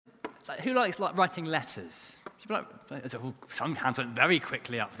who likes writing letters? Some hands went very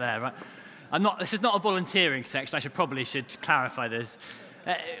quickly up there, right? This is not a volunteering section. I should clarify this.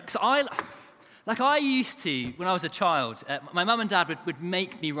 Because I used to, when I was a child, my mum and dad would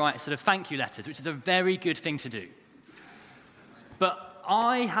make me write sort of thank you letters, which is a very good thing to do. But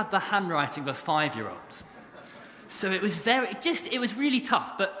I had the handwriting of a 5-year-old. So it was really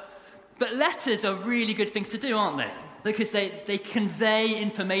tough. But letters are really good things to do, aren't they? Because they convey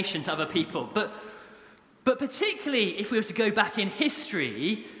information to other people. But particularly if we were to go back in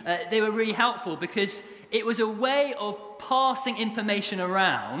history, they were really helpful because it was a way of passing information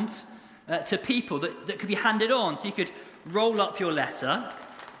around to people that could be handed on. So you could roll up your letter,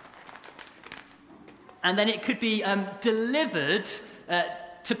 and then it could be delivered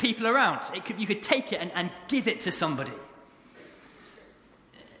to people around. You could take it and give it to somebody.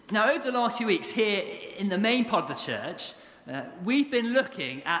 Now, over the last few weeks here in the main part of the church, we've been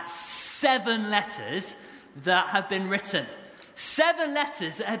looking at 7 letters that have been written. 7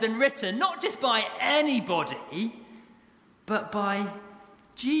 letters that have been written not just by anybody, but by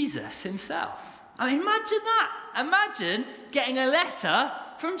Jesus himself. I mean, imagine that. Imagine getting a letter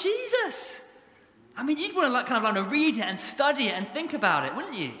from Jesus. I mean, you'd want to read it and study it and think about it,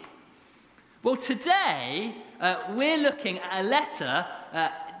 wouldn't you? Well, today, we're looking at a letter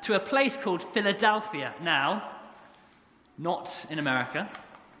to a place called Philadelphia. Now, not in America.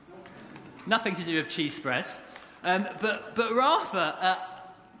 Nothing to do with cheese spread. But rather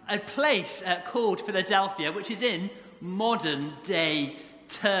a place called Philadelphia, which is in modern-day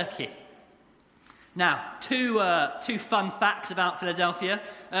Turkey. Now, two fun facts about Philadelphia.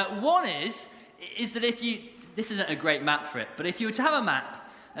 One is that this isn't a great map for it, but if you were to have a map,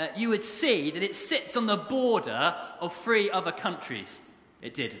 you would see that it sits on the border of 3 other countries.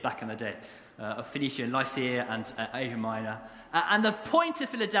 It did back in the day, of Phoenicia and Lycia and Asia Minor. And the point of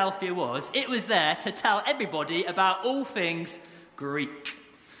Philadelphia it was there to tell everybody about all things Greek.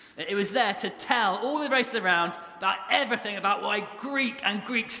 It was there to tell all the races around about everything about why Greek and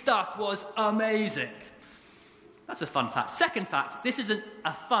Greek stuff was amazing. That's a fun fact. Second fact, this isn't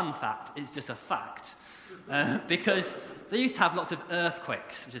a fun fact, it's just a fact. Because they used to have lots of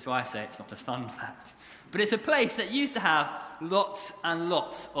earthquakes, which is why I say it's not a fun fact. But it's a place that used to have lots and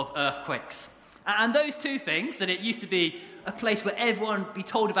lots of earthquakes. And those 2 things, that it used to be a place where everyone would be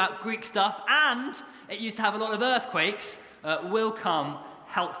told about Greek stuff, and it used to have a lot of earthquakes, will come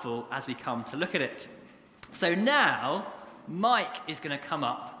helpful as we come to look at it. So now, Mike is going to come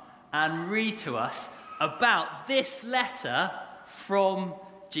up and read to us about this letter from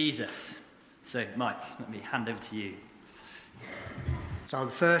Jesus. So, Mike, let me hand over to you. So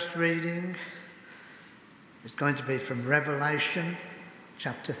the first reading is going to be from Revelation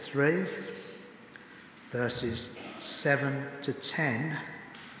chapter 3, verses 7 to 10.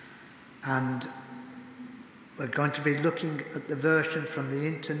 And we're going to be looking at the version from the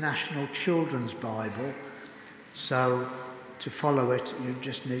International Children's Bible. So to follow it, you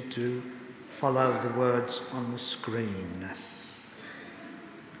just need to follow the words on the screen.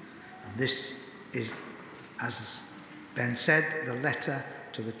 And this is, as Ben said, the letter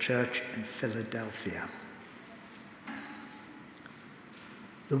to the church in Philadelphia.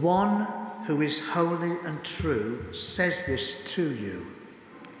 The one who is holy and true says this to you.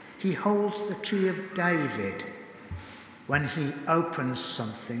 He holds the key of David. When he opens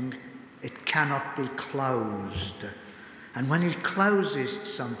something, it cannot be closed. And when he closes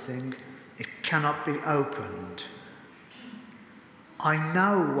something, it cannot be opened. I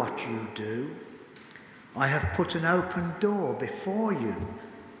know what you do. I have put an open door before you,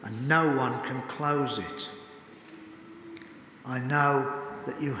 and no one can close it. I know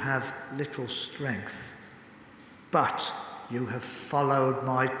that you have little strength, but you have followed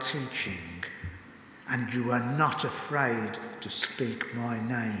my teaching, and you are not afraid to speak my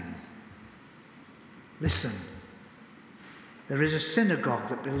name. Listen, there is a synagogue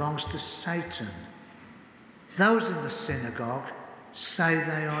that belongs to Satan. Those in the synagogue say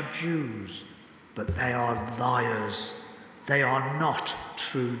they are Jews, but they are liars. They are not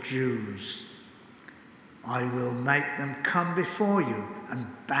true Jews. I will make them come before you and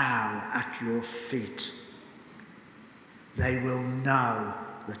bow at your feet. They will know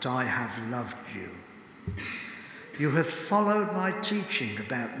that I have loved you. You have followed my teaching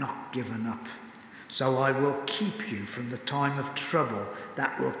about not giving up, so I will keep you from the time of trouble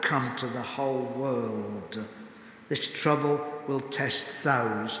that will come to the whole world. This trouble will test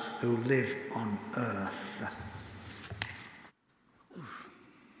those who live on earth.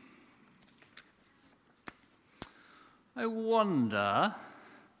 I wonder,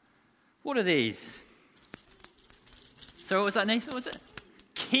 what are these? So what was that, Nathan? What was it?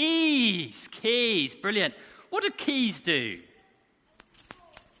 Keys. Brilliant. What do keys do?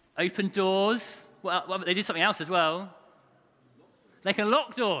 Open doors. Well, they do something else as well. They can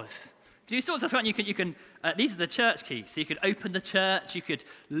lock doors. Do sorts of stuff. You can. These are the church keys. So you could open the church. You could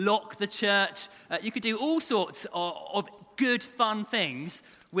lock the church. You could do all sorts of good, fun things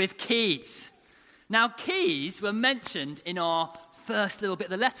with keys. Now, keys were mentioned in our first little bit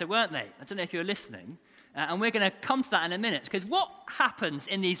of the letter, weren't they? I don't know if you were listening. And we're going to come to that in a minute. Because what happens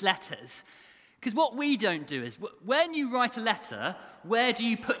in these letters, because what we don't do is, when you write a letter, where do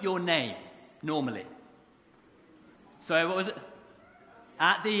you put your name normally? Sorry, what was it?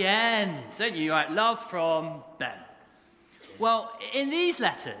 At the end, don't you? Right, love from Ben. Well, in these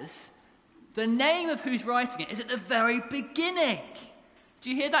letters, the name of who's writing it is at the very beginning. Do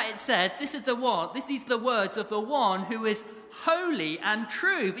you hear that? It said, this is the words of the one who is holy and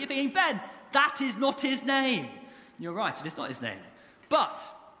true. But you're thinking, Ben, that is not his name. You're right, it is not his name. But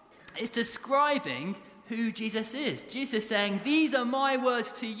it's describing who Jesus is. Jesus is saying, these are my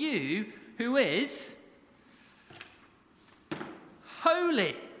words to you, who is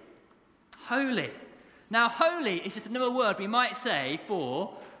holy. Holy. Now, holy is just another word we might say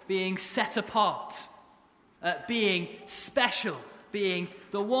for being set apart, being special, being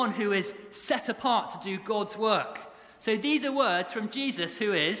the one who is set apart to do God's work. So these are words from Jesus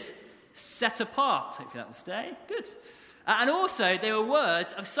who is set apart. Hopefully that will stay. Good. And also, they were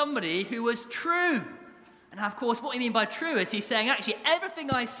words of somebody who was true. And of course, what you mean by true is he's saying, actually,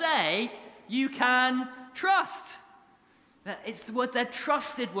 everything I say, you can trust. It's the word, they're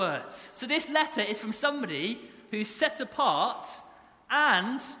trusted words. So this letter is from somebody who's set apart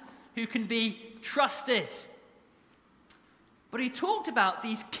and who can be trusted. But he talked about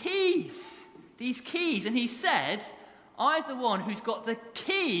these keys, and he said, I'm the one who's got the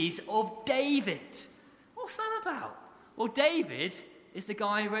keys of David. What's that about? Well, David is the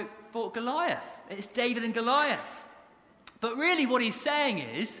guy who fought Goliath. It's David and Goliath. But really what he's saying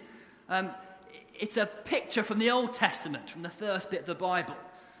is, it's a picture from the Old Testament, from the first bit of the Bible,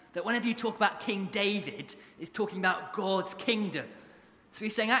 that whenever you talk about King David, it's talking about God's kingdom. So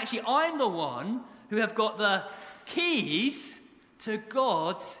he's saying, actually, I'm the one who have got the keys to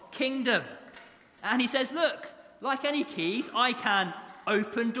God's kingdom. And he says, look, like any keys, I can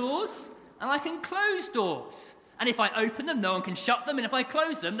open doors and I can close doors. And if I open them, no one can shut them. And if I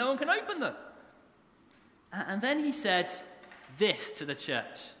close them, no one can open them. And then he said this to the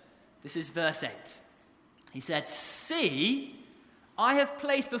church. This is verse 8. He said, see, I have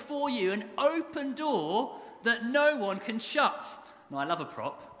placed before you an open door that no one can shut. Now, I love a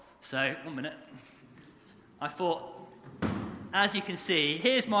prop, so 1 minute. I thought, as you can see,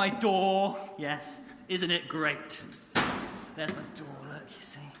 here's my door. Yes, isn't it great? There's my door, look, you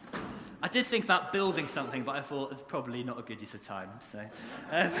see. I did think about building something, but I thought it's probably not a good use of time. So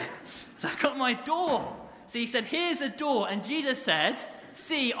I've got my door. So he said, here's a door. And Jesus said,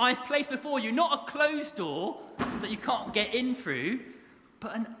 see, I've placed before you not a closed door that you can't get in through,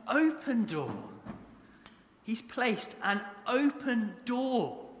 but an open door. He's placed an open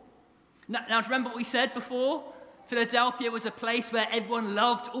door. Now, do you remember what we said before? Philadelphia was a place where everyone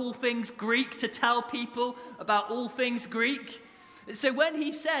loved all things Greek, to tell people about all things Greek. So when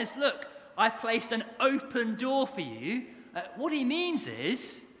he says, look, I've placed an open door for you, what he means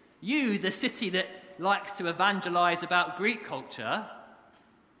is, you, the city that likes to evangelize about Greek culture,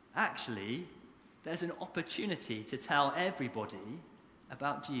 actually, there's an opportunity to tell everybody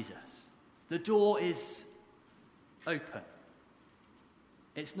about Jesus. The door is open.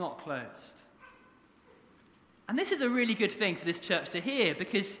 It's not closed. And this is a really good thing for this church to hear,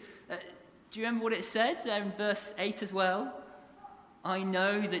 because do you remember what it said there in verse 8 as well? I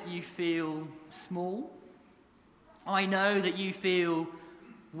know that you feel small. I know that you feel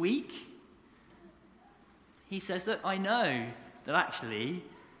weak. He says, look, I know that actually,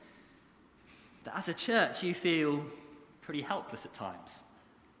 that as a church you feel pretty helpless at times.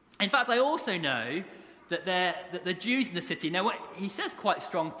 In fact, I also know that the Jews in the city, now he says quite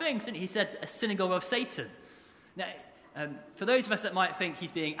strong things, didn't he? He said a synagogue of Satan. Now, for those of us that might think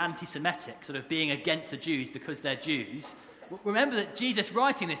he's being anti-Semitic, sort of being against the Jews because they're Jews, remember that Jesus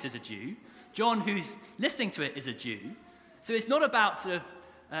writing this is a Jew. John, who's listening to it, is a Jew. So it's not about sort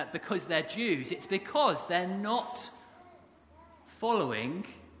of because they're Jews, it's because they're not following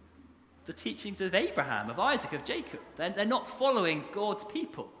the teachings of Abraham, of Isaac, of Jacob. They're not following God's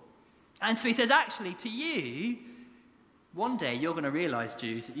people. And so he says, actually, to you, one day you're going to realize,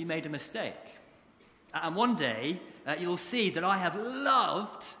 Jews, that you made a mistake. And one day you'll see that I have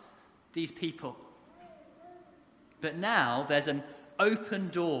loved these people. But now there's an open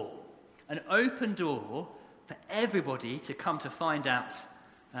door for everybody to come to find out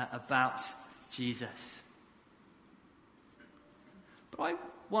about Jesus. But I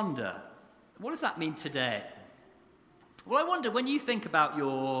wonder, what does that mean today? Well, I wonder, when you think about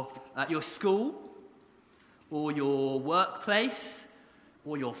your school, or your workplace,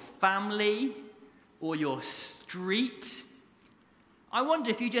 or your family, or your street, I wonder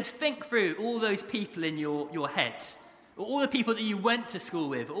if you just think through all those people in your head, or all the people that you went to school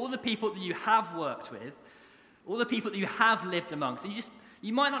with, all the people that you have worked with, all the people that you have lived amongst, and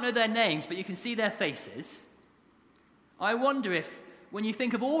you might not know their names, but you can see their faces. I wonder if, when you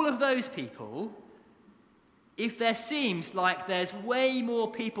think of all of those people, if there seems like there's way more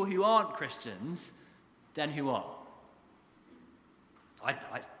people who aren't Christians than who are.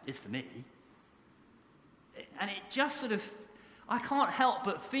 It's for me. And it just sort of, I can't help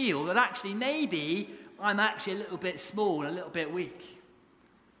but feel that actually maybe I'm actually a little bit small, a little bit weak.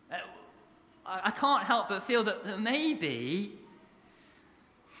 I can't help but feel that maybe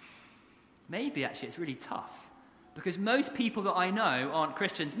actually it's really tough. Because most people that I know aren't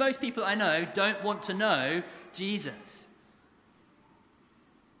Christians. Most people that I know don't want to know Jesus.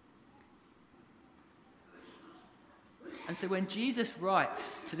 And so when Jesus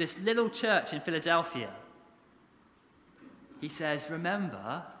writes to this little church in Philadelphia, he says,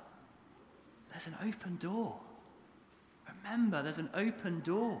 remember, there's an open door. Remember, there's an open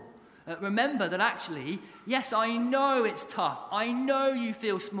door. Remember that actually, yes, I know it's tough. I know you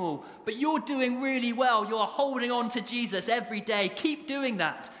feel small, but you're doing really well. You're holding on to Jesus every day. Keep doing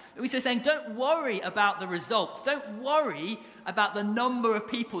that. He's just saying, don't worry about the results. Don't worry about the number of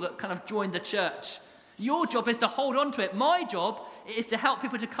people that kind of join the church. Your job is to hold on to it. My job is to help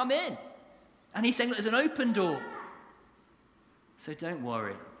people to come in. And he's saying, look, there's an open door. So don't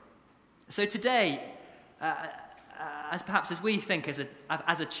worry. So today, as we think as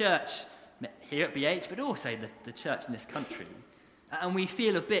a church here at BH, but also the church in this country, and we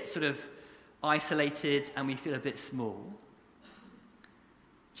feel a bit sort of isolated and we feel a bit small,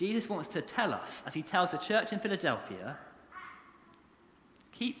 Jesus wants to tell us, as he tells the church in Philadelphia,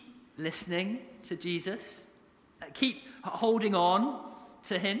 keep listening to Jesus, keep holding on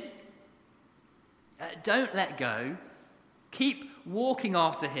to him, don't let go, keep walking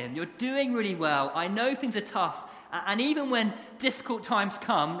after him. You're doing really well. I know things are tough. And even when difficult times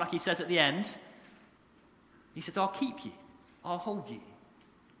come, like he says at the end, he says, I'll keep you. I'll hold you.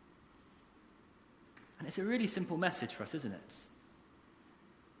 And it's a really simple message for us, isn't it?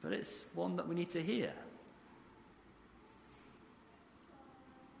 But it's one that we need to hear.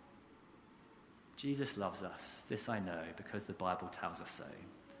 Jesus loves us. This I know because the Bible tells us so.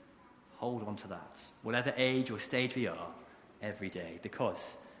 Hold on to that, whatever age or stage we are, every day,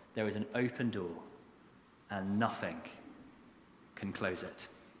 because there is an open door and nothing can close it.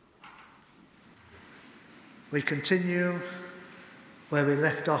 We continue where we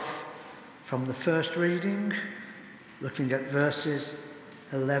left off from the first reading, looking at verses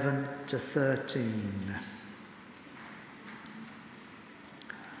 11 to 13.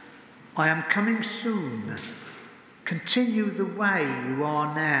 I am coming soon. Continue the way you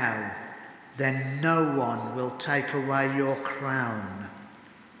are now. Then no one will take away your crown.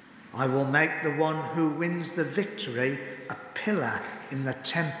 I will make the one who wins the victory a pillar in the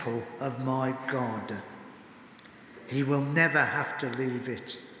temple of my God. He will never have to leave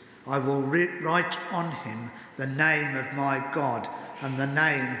it. I will write on him the name of my God and the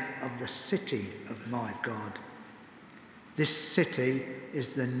name of the city of my God. This city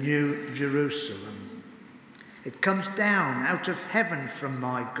is the New Jerusalem. It comes down out of heaven from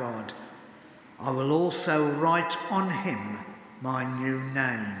my God. I will also write on him my new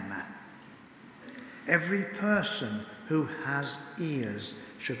name. Every person who has ears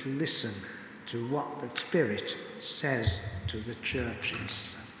should listen to what the Spirit says to the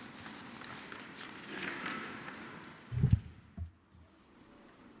churches.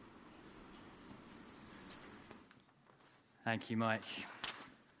 Thank you, Mike.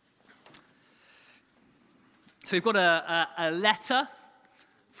 So we've got a letter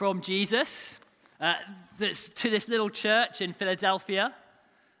from Jesus that's to this little church in Philadelphia,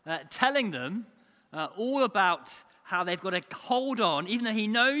 telling them all about how they've got to hold on, even though he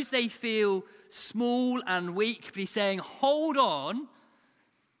knows they feel small and weak, but he's saying, hold on,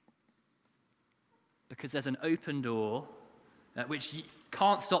 because there's an open door which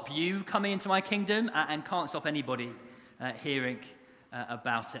can't stop you coming into my kingdom and can't stop anybody hearing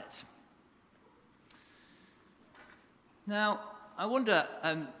about it. Now, I wonder,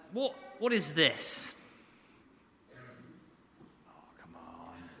 what is this? Oh, come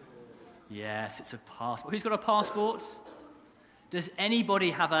on. Yes, it's a passport. Who's got a passport? Does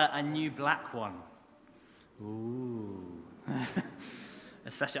anybody have a new black one? Ooh.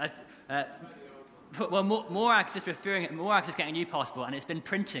 especially. Well, Morag is getting a new passport, and it's been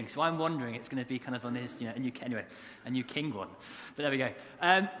printing, so I'm wondering it's going to be kind of on his, a new king one. But there we go.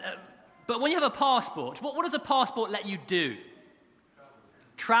 But when you have a passport, what does a passport let you do?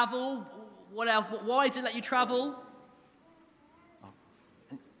 Travel. What else? Why does it let you travel?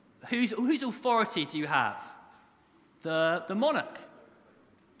 Whose authority do you have? The monarch.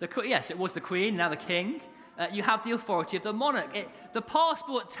 Yes, it was the queen, now the king. You have the authority of the monarch. The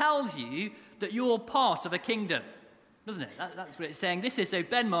passport tells you that you're part of a kingdom, doesn't it? That's what it's saying. This is so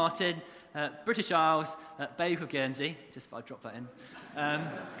Ben Martin, British Isles, Bay of Guernsey. Just if I drop that in.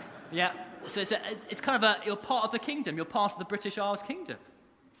 Yeah. So it's kind of you're part of the kingdom. You're part of the British Isles kingdom.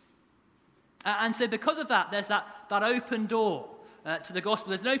 And so because of that, there's that open door to the gospel.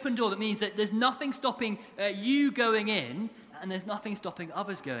 There's an open door that means that there's nothing stopping you going in, and there's nothing stopping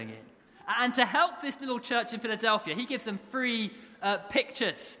others going in. And to help this little church in Philadelphia, he gives them 3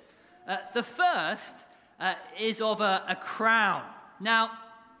 pictures. The first is of a crown. Now,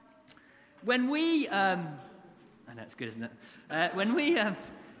 when we... I know, it's good, isn't it? When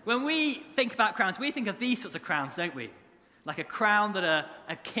we think about crowns, we think of these sorts of crowns, don't we? Like a crown that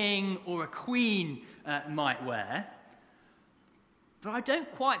a king or a queen might wear. But I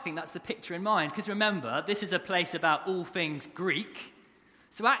don't quite think that's the picture in mind, because remember, this is a place about all things Greek.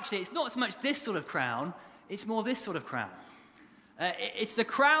 So actually, it's not so much this sort of crown, it's more this sort of crown. It's the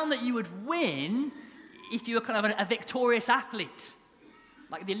crown that you would win if you were kind of a victorious athlete,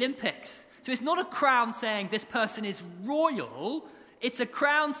 like the Olympics. So it's not a crown saying this person is royal, it's a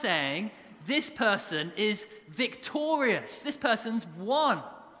crown saying this person is victorious, this person's won.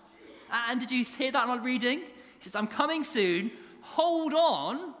 And did you hear that in our reading? He says, I'm coming soon, hold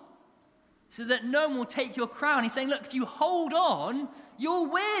on, so that no one will take your crown. He's saying, look, if you hold on,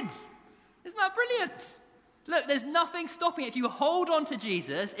 you'll win. Isn't that brilliant? Look, there's nothing stopping it. If you hold on to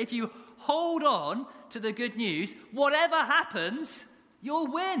Jesus, if you hold on to the good news, whatever happens, you'll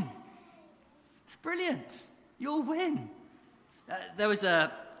win. It's brilliant. You'll win. There's an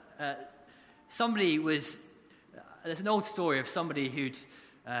old story of somebody who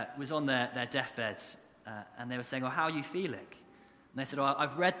was on their deathbeds, and they were saying, how are you feeling? And they said,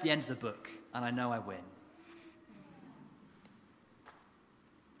 I've read the end of the book, and I know I win.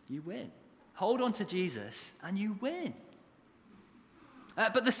 You win. Hold on to Jesus, and you win.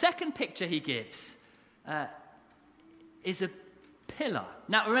 But the second picture he gives is a pillar.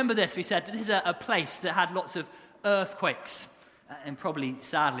 Now, remember this. We said that this is a place that had lots of earthquakes, and probably,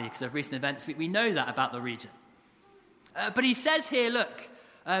 sadly, because of recent events, we know that about the region. But he says here, look,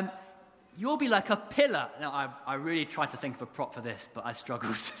 you'll be like a pillar. Now, I really tried to think of a prop for this, but I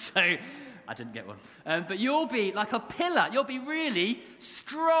struggled, so I didn't get one. But you'll be like a pillar. You'll be really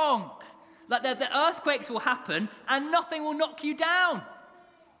strong. Like the earthquakes will happen, and nothing will knock you down.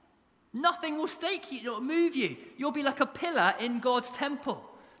 Nothing will stake you, or move you. You'll be like a pillar in God's temple.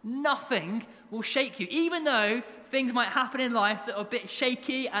 Nothing will shake you. Even though things might happen in life that are a bit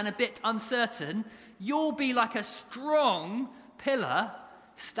shaky and a bit uncertain, you'll be like a strong pillar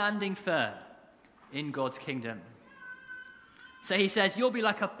standing firm in God's kingdom. So he says, you'll be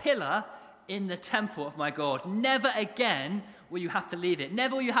like a pillar in the temple of my God. Never again will you have to leave it.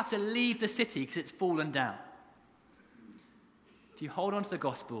 Never will you have to leave the city because it's fallen down. If you hold on to the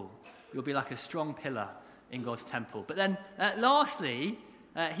gospel, you'll be like a strong pillar in God's temple. But then lastly,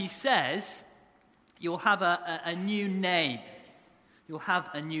 he says, you'll have a new name. You'll have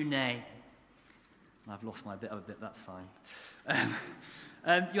a new name. I've lost my bit of a bit, that's fine.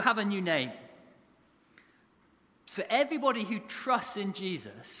 You'll have a new name. So everybody who trusts in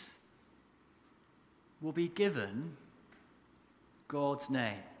Jesus will be given God's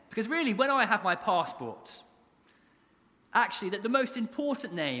name. Because really, when I have my passport, actually, the most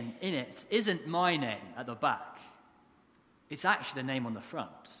important name in it isn't my name at the back. It's actually the name on the front,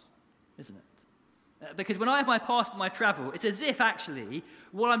 isn't it? Because when I have my passport, my travel, it's as if actually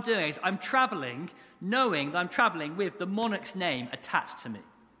what I'm doing is I'm traveling, knowing that I'm traveling with the monarch's name attached to me,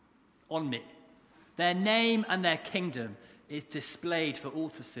 on me. Their name and their kingdom is displayed for all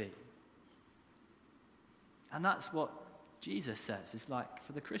to see. And that's what Jesus says is like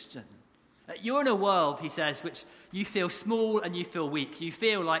for the Christian. You're in a world, he says, which you feel small and you feel weak. You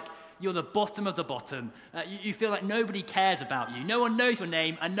feel like you're the bottom of the bottom. You feel like nobody cares about you. No one knows your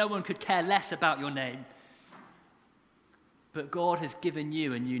name, and no one could care less about your name. But God has given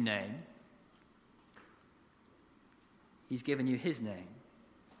you a new name. He's given you his name.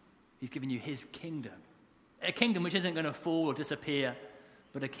 He's given you his kingdom. A kingdom which isn't going to fall or disappear,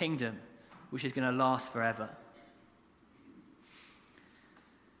 but a kingdom which is going to last forever.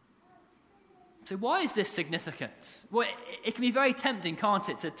 So why is this significant? Well, it can be very tempting, can't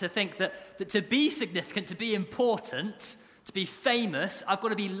it, to think that to be significant, to be important, to be famous, I've got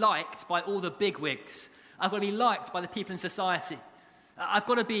to be liked by all the bigwigs. I've got to be liked by the people in society. I've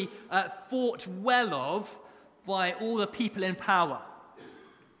got to be thought well of by all the people in power.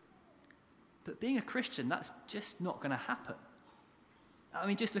 But being a Christian, that's just not going to happen. I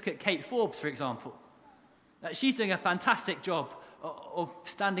mean, just look at Kate Forbes, for example. She's doing a fantastic job of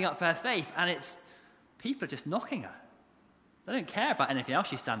standing up for her faith, and people are just knocking her. They don't care about anything else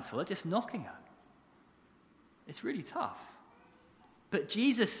she stands for, they're just knocking her. It's really tough. But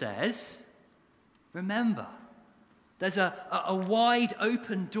Jesus says, remember, there's a wide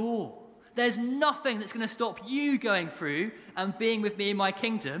open door. There's nothing that's going to stop you going through and being with me in my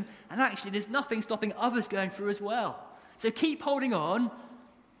kingdom, and actually there's nothing stopping others going through as well. So keep holding on,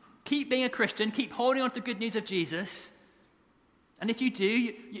 keep being a Christian, keep holding on to the good news of Jesus, and if you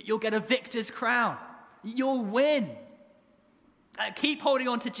do, you'll get a victor's crown. You'll win. Keep holding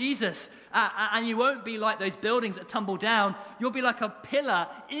on to Jesus, and you won't be like those buildings that tumble down. You'll be like a pillar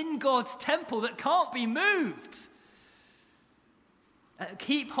in God's temple that can't be moved.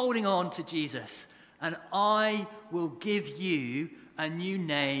 Keep holding on to Jesus, and I will give you a new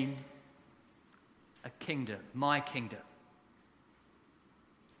name, a kingdom, my kingdom.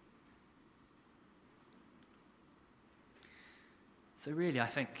 So really, I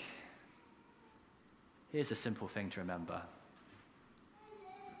think here's a simple thing to remember.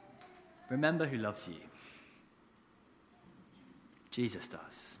 Remember who loves you. Jesus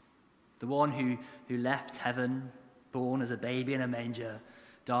does. The one who left heaven, born as a baby in a manger,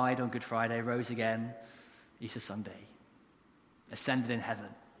 died on Good Friday, rose again, Easter Sunday, ascended in heaven,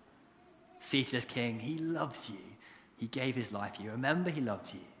 seated as king. He loves you. He gave his life for you. Remember he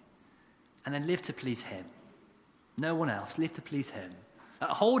loves you. And then live to please him. No one else. Live to please him.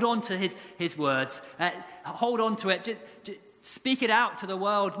 Hold on to his words. Hold on to it. Just speak it out to the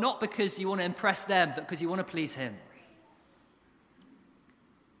world, not because you want to impress them, but because you want to please him.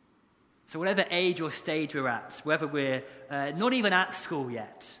 So whatever age or stage we're at, whether we're not even at school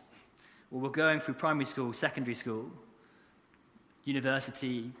yet, or we're going through primary school, secondary school,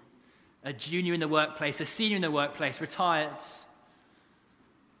 university, a junior in the workplace, a senior in the workplace, retired,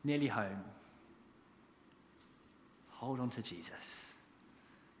 nearly home, hold on to Jesus,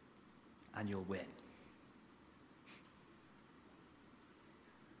 and you'll win.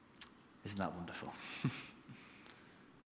 Isn't that wonderful?